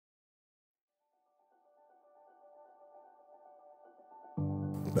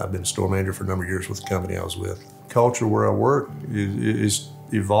I've been a store manager for a number of years with the company I was with. Culture where I work is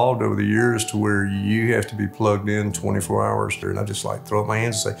evolved over the years to where you have to be plugged in 24 hours. And I just like throw up my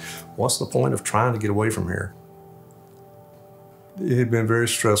hands and say, what's the point of trying to get away from here? It had been very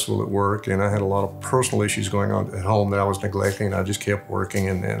stressful at work, and I had a lot of personal issues going on at home that I was neglecting. I just kept working,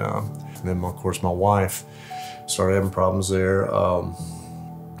 and then of course my wife started having problems there.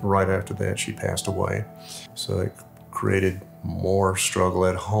 Right after that, she passed away. So it created more struggle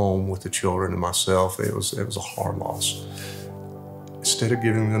at home with the children and myself. It was a hard loss. Instead of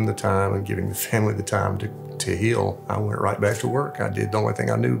giving them the time and giving the family the time to heal, I went right back to work. I did the only thing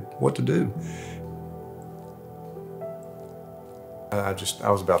I knew what to do. I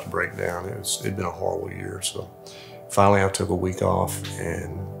was about to break down. It'd been a horrible year. So finally I took a week off,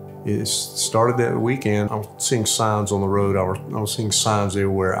 and it started that weekend. I was seeing signs on the road. I was seeing signs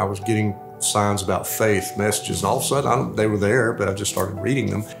everywhere. I was getting signs about faith, messages, and all of a sudden they were there, but I just started reading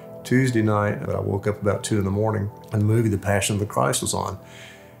them. Tuesday night, I woke up about 2 in the morning, and the movie The Passion of the Christ was on.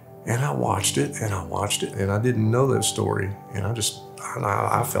 And I watched it, and I didn't know that story. And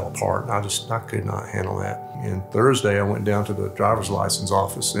I fell apart. I could not handle that. And Thursday, I went down to the driver's license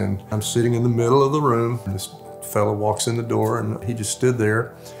office, and I'm sitting in the middle of the room. And this fellow walks in the door, and he just stood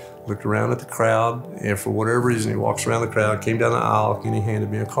there, looked around at the crowd, and for whatever reason, he walks around the crowd, came down the aisle, and he handed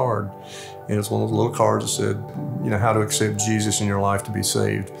me a card. And it's one of those little cards that said, you know, how to accept Jesus in your life to be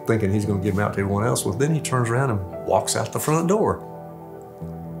saved, thinking he's going to give them out to everyone else. Well, then he turns around and walks out the front door.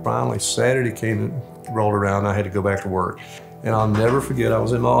 Finally, Saturday came and rolled around, and I had to go back to work. And I'll never forget, I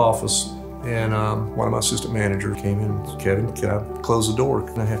was in my office, and one of my assistant managers came in, Kevin, can I close the door?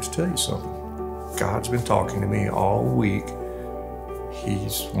 And I have to tell you something. God's been talking to me all week.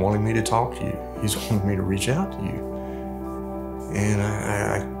 He's wanting me to talk to you. He's wanting me to reach out to you. And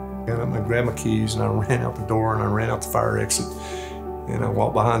I got up and I grabbed my keys, and I ran out the door, and I ran out the fire exit. And I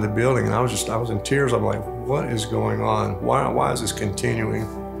walked behind the building, and I was in tears. I'm like, what is going on? Why is this continuing?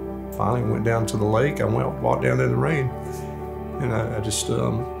 Finally went down to the lake. I walked down there in the rain, and I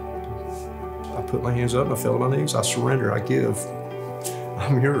put my hands up, and I fell to my knees. I surrender, I give.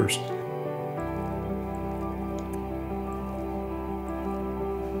 I'm yours.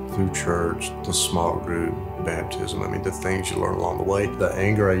 Through church, the small group, baptism, I mean, the things you learn along the way. The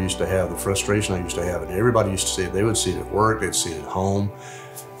anger I used to have, the frustration I used to have, and everybody used to see it. They would see it at work, they'd see it at home.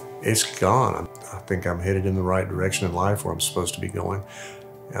 It's gone. I think I'm headed in the right direction in life where I'm supposed to be going,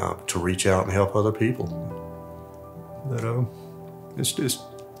 to reach out and help other people. But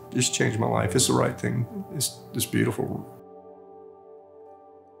it's changed my life. It's the right thing. It's beautiful.